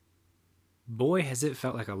Boy, has it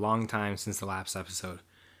felt like a long time since the last episode.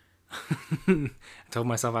 I told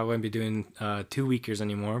myself I wouldn't be doing 2 weekers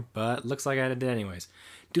anymore, but looks like I did anyways.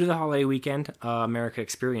 Due to the holiday weekend America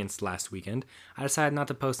experienced last weekend, I decided not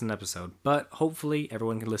to post an episode, but hopefully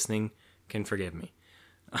everyone listening can forgive me.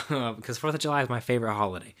 Because 4th of July is my favorite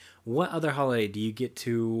holiday. What other holiday do you get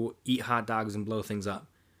to eat hot dogs and blow things up?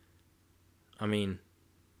 I mean,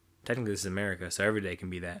 technically this is America, so every day can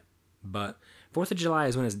be that. But 4th of July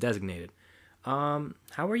is when it's designated. How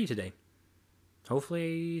are you today?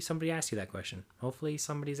 Hopefully somebody asked you that question. Hopefully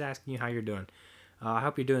somebody's asking you how you're doing. I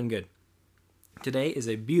hope you're doing good. Today is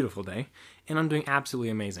a beautiful day, and I'm doing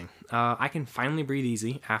absolutely amazing. I can finally breathe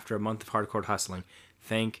easy after a month of hardcore hustling.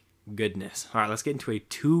 Thank goodness. All right, let's get into a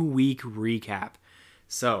 2-week recap.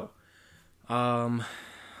 So,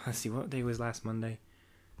 let's see, what day was last Monday?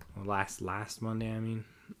 Well, last Monday, I mean.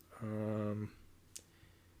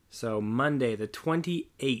 So Monday, the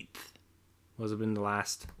 28th, was have been the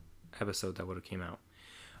last episode that would have came out.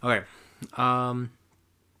 Okay.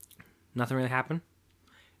 Nothing really happened.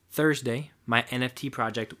 Thursday, my NFT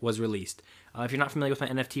project was released. If you're not familiar with my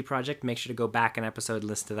NFT project, make sure to go back an episode and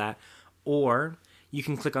listen to that. Or you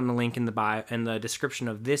can click on the link in the bio in the description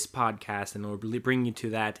of this podcast, and it will bring you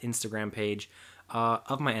to that Instagram page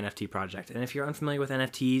of my NFT project. And if you're unfamiliar with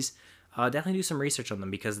NFTs, definitely do some research on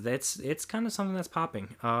them, because it's kind of something that's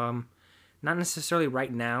popping. Not necessarily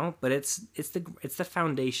right now, but it's the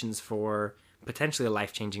foundations for potentially a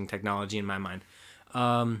life-changing technology in my mind.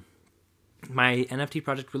 My NFT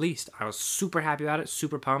project released. I was super happy about it,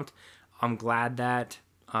 super pumped. I'm glad that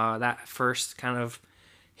that first kind of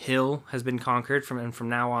hill has been conquered. From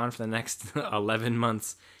now on, for the next 11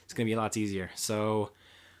 months, it's going to be a lot easier. So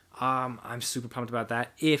I'm super pumped about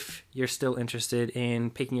that. If you're still interested in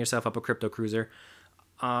picking yourself up a crypto cruiser,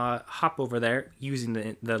 hop over there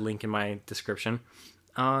using the link in my description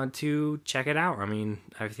to check it out. I mean,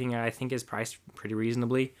 everything I think is priced pretty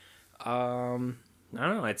reasonably. I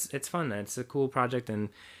don't know, it's fun. It's a cool project, and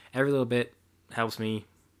every little bit helps me,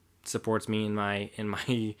 supports me in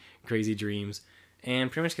my crazy dreams,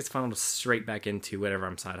 and pretty much gets funneled straight back into whatever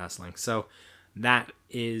I'm side hustling. So that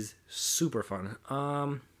is super fun.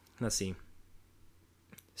 Let's see.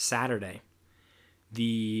 Saturday,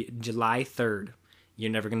 the July 3rd. You're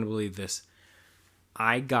never going to believe this.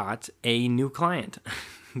 I got a new client.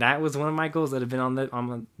 That was one of my goals that have been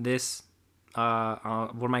on this one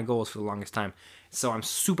of my goals for the longest time. So I'm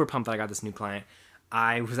super pumped that I got this new client.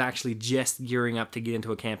 I was actually just gearing up to get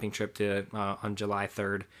into a camping trip on July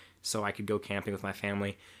 3rd, so I could go camping with my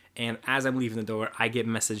family. And as I'm leaving the door, I get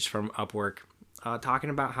messaged from Upwork talking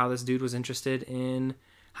about how this dude was interested in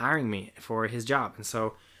hiring me for his job. And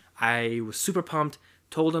so I was super pumped,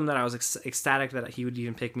 told him that I was ecstatic that he would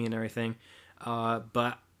even pick me and everything,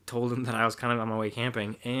 but told him that I was kind of on my way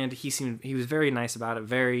camping, and he was very nice about it,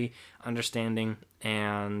 very understanding,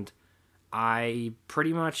 and I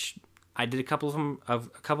did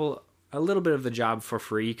a little bit of the job for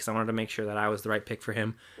free, because I wanted to make sure that I was the right pick for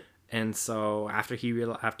him. And so after he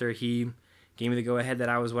gave me the go ahead that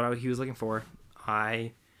I was what he was looking for,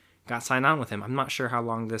 I got signed on with him. I'm not sure how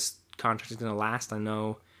long this contract is going to last. I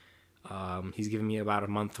know he's giving me about a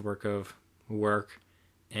month worth of work,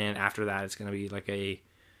 and after that it's going to be like a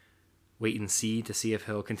wait and see to see if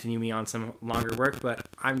he'll continue me on some longer work. But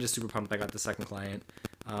I'm just super pumped I got the second client.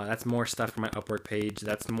 That's more stuff for my Upwork page.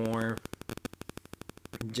 That's more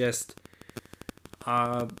just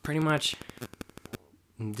pretty much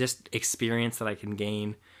just experience that I can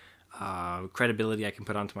gain, credibility I can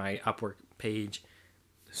put onto my Upwork page.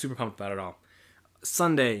 Super pumped about it all.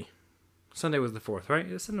 Sunday was the 4th, right?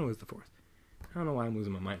 Yeah, Sunday was the 4th. I don't know why I'm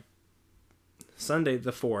losing my mind. Sunday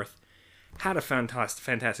the 4th. Had a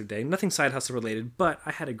fantastic day. Nothing side hustle related, but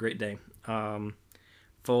I had a great day.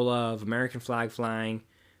 Full of American flag flying,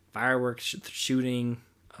 fireworks shooting,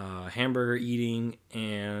 hamburger eating,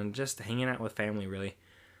 and just hanging out with family, really.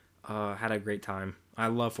 Had a great time. I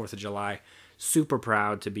love 4th of July. Super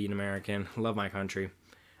proud to be an American. Love my country.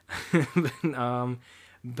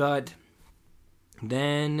 But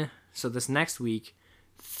then, so this next week,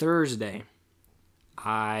 Thursday,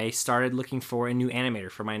 I started looking for a new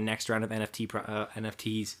animator for my next round of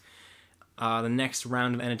NFTs. The next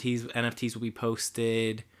round of NFTs will be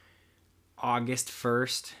posted August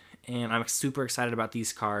 1st, and I'm super excited about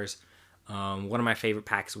these cars. One of my favorite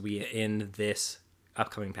packs will be in this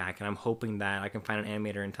upcoming pack, and I'm hoping that I can find an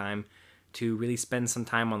animator in time to really spend some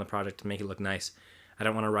time on the project to make it look nice. I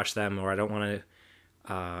don't want to rush them, or I don't want to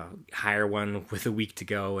hire one with a week to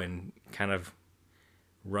go and kind of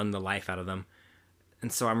run the life out of them.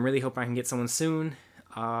 And so I'm really hoping I can get someone soon.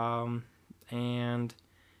 And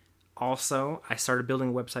also, I started building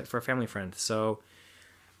a website for a family friend. So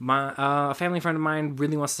my a family friend of mine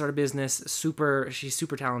really wants to start a business. She's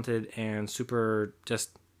super talented and super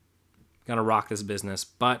just gonna rock this business,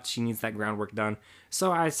 but she needs that groundwork done.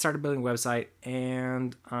 So I started building a website,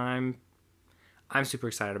 and I'm super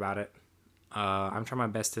excited about it. I'm trying my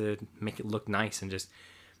best to make it look nice and just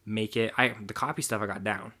make it. The copy stuff I got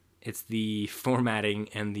down. It's the formatting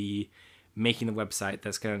and the making the website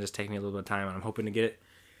that's gonna just take me a little bit of time, and I'm hoping to get it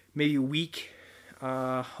maybe a week.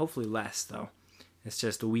 Hopefully less though. It's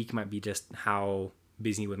just a week might be just how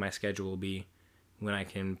busy with my schedule will be when I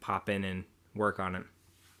can pop in and work on it.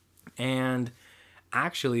 And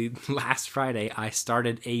actually, last Friday I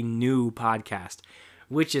started a new podcast,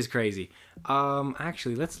 which is crazy.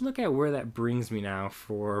 Actually, let's look at where that brings me now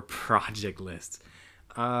for project lists.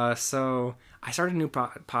 So I started a new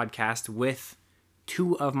podcast with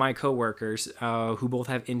two of my coworkers who both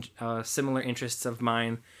have similar interests of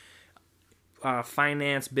mine.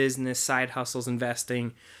 Finance, business, side hustles,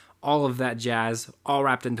 investing, all of that jazz, all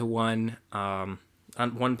wrapped into one on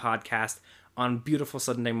one podcast on beautiful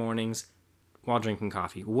Sunday mornings while drinking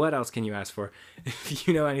coffee. What else can you ask for? If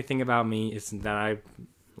you know anything about me, it's that I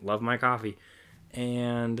love my coffee.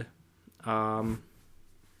 And I'm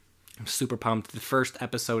super pumped. The first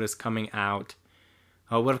episode is coming out.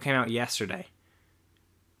 What came out yesterday?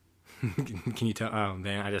 Can you tell? Oh,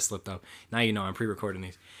 man, I just slipped up. Now you know I'm pre-recording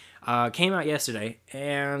these. Came out yesterday,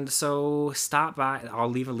 and so stop by. I'll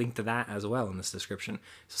leave a link to that as well in this description.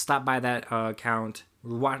 So stop by that account,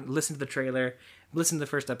 listen to the trailer, listen to the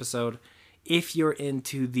first episode. If you're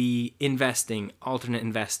into the investing, alternate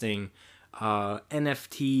investing,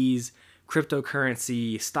 NFTs,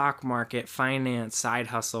 cryptocurrency, stock market, finance, side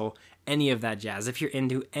hustle, any of that jazz, if you're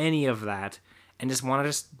into any of that and just want to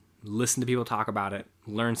just listen to people talk about it,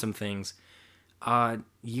 learn some things,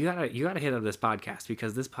 you gotta hit up this podcast,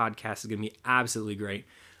 because this podcast is gonna be absolutely great.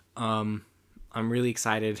 I'm really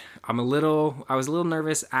excited. I was a little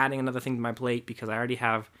nervous adding another thing to my plate because I already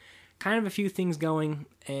have kind of a few things going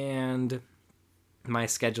and my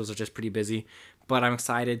schedules are just pretty busy, but I'm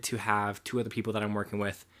excited to have two other people that I'm working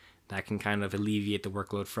with that can kind of alleviate the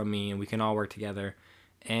workload from me, and we can all work together.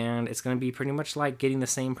 And it's going to be pretty much like getting the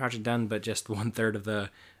same project done, but just 1/3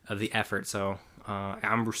 of the effort. So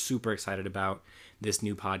I'm super excited about this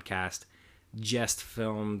new podcast. Just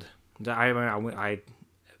filmed. I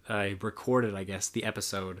recorded, I guess, the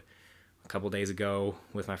episode a couple days ago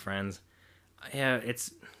with my friends. Yeah,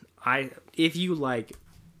 if you like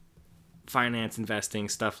finance, investing,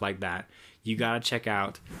 stuff like that, you gotta check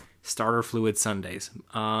out Starter Fluid Sundays.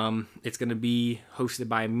 It's gonna be hosted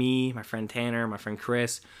by me, my friend Tanner, my friend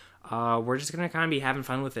Chris. We're just gonna kind of be having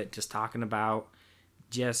fun with it, just talking about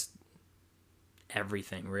just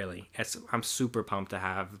everything, really. I'm super pumped to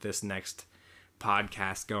have this next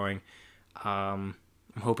podcast going. I'm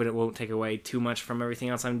hoping it won't take away too much from everything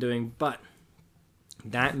else I'm doing, but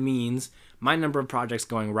that means my number of projects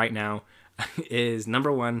going right now is,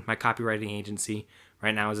 number one, my copywriting agency.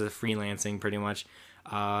 Right now is a freelancing pretty much.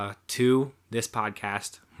 2, this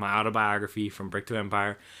podcast, my autobiography From Brick to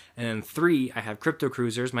Empire. And then 3, I have Crypto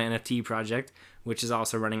Cruisers, my NFT project, which is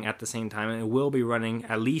also running at the same time. And it will be running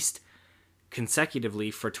at least consecutively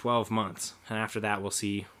for 12 months. And after that, we'll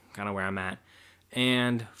see kind of where I'm at.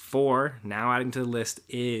 And 4, now adding to the list,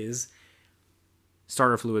 is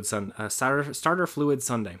Starter Fluid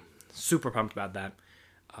Sunday. Super pumped about that.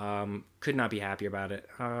 Could not be happier about it.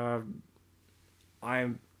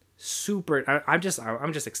 I'm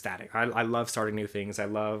just ecstatic. I love starting new things. I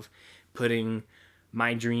love putting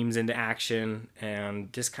my dreams into action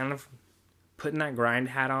and just kind of putting that grind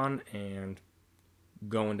hat on and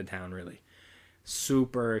going to town, really.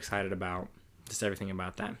 Super excited about just everything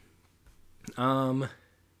about that.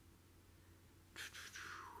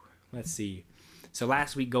 Let's see. So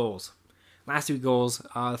last week goals.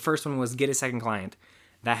 The first one was get a second client.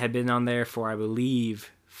 That had been on there for, I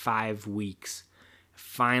believe, 5 weeks.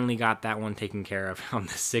 Finally got that one taken care of on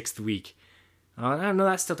the 6th week. No,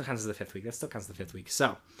 that still counts as the 5th week.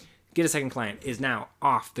 So, get a second client is now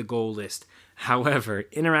off the goal list. However,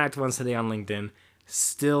 interact once a day on LinkedIn,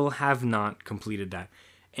 still have not completed that.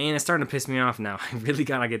 And it's starting to piss me off now. I really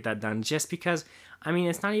gotta get that done, just because, I mean,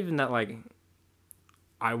 it's not even that, like,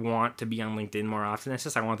 I want to be on LinkedIn more often. It's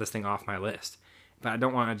just I want this thing off my list. But I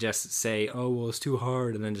don't want to just say, oh, well, it's too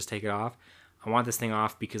hard, and then just take it off. I want this thing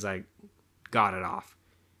off because I got it off.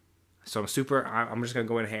 So I'm just going to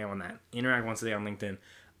go in ham on that. Interact once a day on LinkedIn.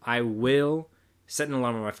 I will set an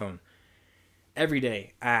alarm on my phone every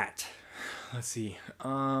day at, let's see,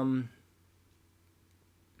 I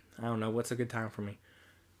don't know, what's a good time for me?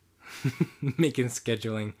 Making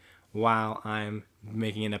scheduling while I'm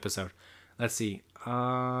making an episode. Let's see.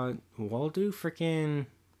 We'll do freaking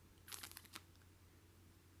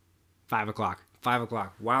 5 o'clock. 5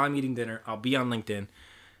 o'clock. While I'm eating dinner, I'll be on LinkedIn.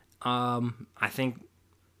 I think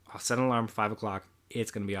I'll set an alarm for 5 o'clock.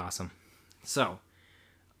 It's going to be awesome. So,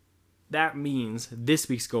 that means this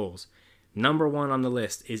week's goals. Number 1 on the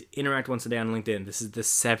list is interact once a day on LinkedIn. This is the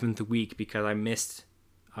 7th week because I missed,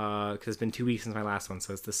 because it's been 2 weeks since my last one.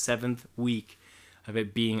 So it's the 7th week of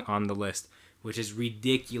it being on the list, which is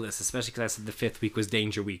ridiculous, especially because I said the 5th week was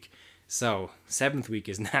Danger Week. So 7th week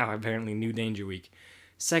is now apparently new Danger Week.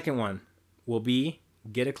 Second one will be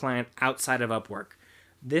get a client outside of Upwork.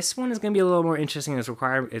 This one is going to be a little more interesting. It's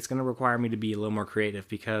going to require me to be a little more creative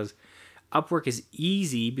because Upwork is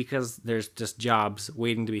easy because there's just jobs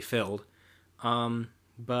waiting to be filled.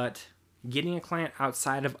 But getting a client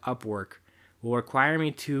outside of Upwork will require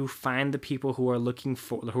me to find the people who are looking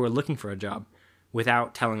for a job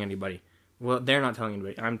without telling anybody. Well, they're not telling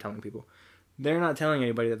anybody. I'm telling people. They're not telling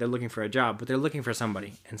anybody that they're looking for a job, but they're looking for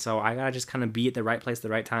somebody. And so I gotta just kind of be at the right place at the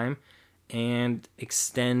right time and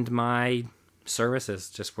extend my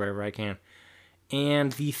services just wherever I can.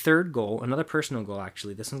 And the third goal, another personal goal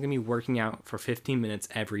actually, this one's gonna be working out for 15 minutes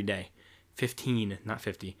every day. 15, not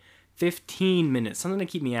 50. 15 minutes, something to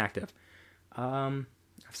keep me active. I've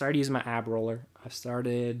started using my ab roller. I've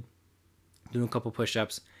started doing a couple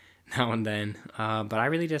push-ups now and then. But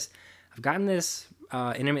I've gotten this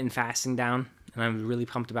intermittent fasting down, and I'm really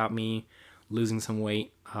pumped about me losing some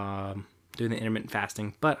weight, doing the intermittent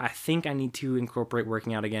fasting. But I think I need to incorporate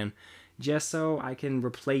working out again, just so I can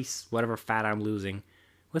replace whatever fat I'm losing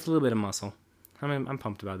with a little bit of muscle. I'm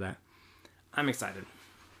pumped about that. I'm excited.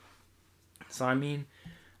 So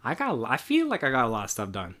I feel like I got a lot of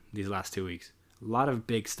stuff done these last 2 weeks. A lot of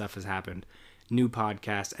big stuff has happened. New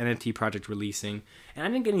podcast, NFT project releasing, and I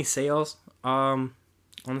didn't get any sales on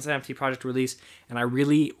this NFT project release, and I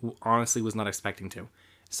really honestly was not expecting to.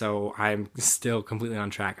 So I'm still completely on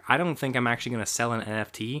track. I don't think I'm actually going to sell an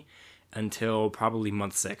NFT until probably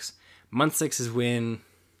month 6. Month 6 is when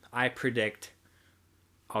I predict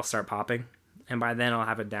I'll start popping, and by then I'll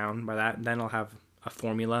have it down. Then I'll have a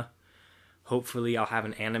formula. Hopefully I'll have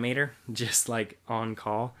an animator just like on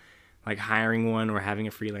call, like hiring one or having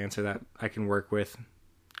a freelancer that I can work with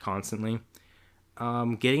constantly.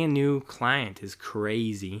 Getting a new client is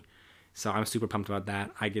crazy, so I'm super pumped about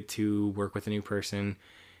that. I get to work with a new person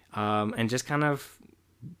and just kind of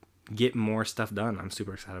get more stuff done. I'm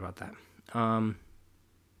super excited about that.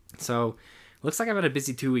 So looks like I've had a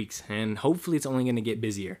busy 2 weeks, and hopefully it's only going to get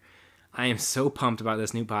busier. I am so pumped about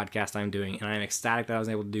this new podcast I'm doing, and I'm ecstatic that I was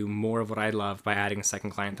able to do more of what I love by adding a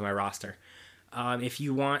second client to my roster. If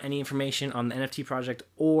you want any information on the NFT project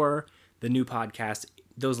or the new podcast,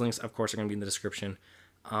 those links, of course, are going to be in the description.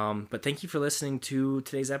 But thank you for listening to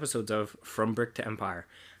today's episodes of From Brick to Empire.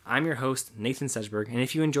 I'm your host, Nathan Sedgberg, and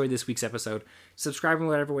if you enjoyed this week's episode, subscribe in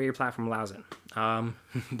whatever way your platform allows it.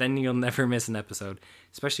 Then you'll never miss an episode,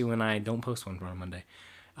 especially when I don't post one on Monday.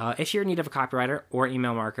 If you're in need of a copywriter or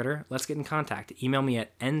email marketer, let's get in contact. Email me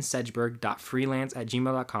at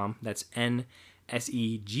nsedgberg.freelance@gmail.com. That's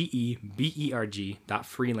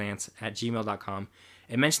nsedgeberg.freelance@gmail.com.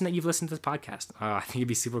 And mention that you've listened to this podcast. I think it'd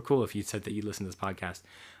be super cool if you said that you listened to this podcast.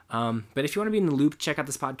 But if you want to be in the loop, check out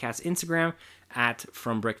this podcast Instagram at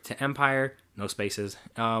From Brick to Empire, no spaces,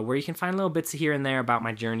 where you can find little bits here and there about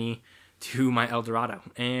my journey to my El Dorado.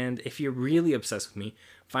 And if you're really obsessed with me,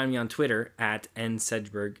 find me on Twitter at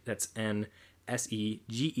nsedgberg. That's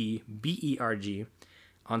NSEGEBERG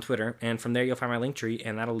on Twitter. And from there, you'll find my link tree,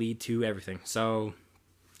 and that'll lead to everything. So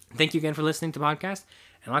thank you again for listening to the podcast,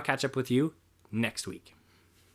 and I'll catch up with you next week.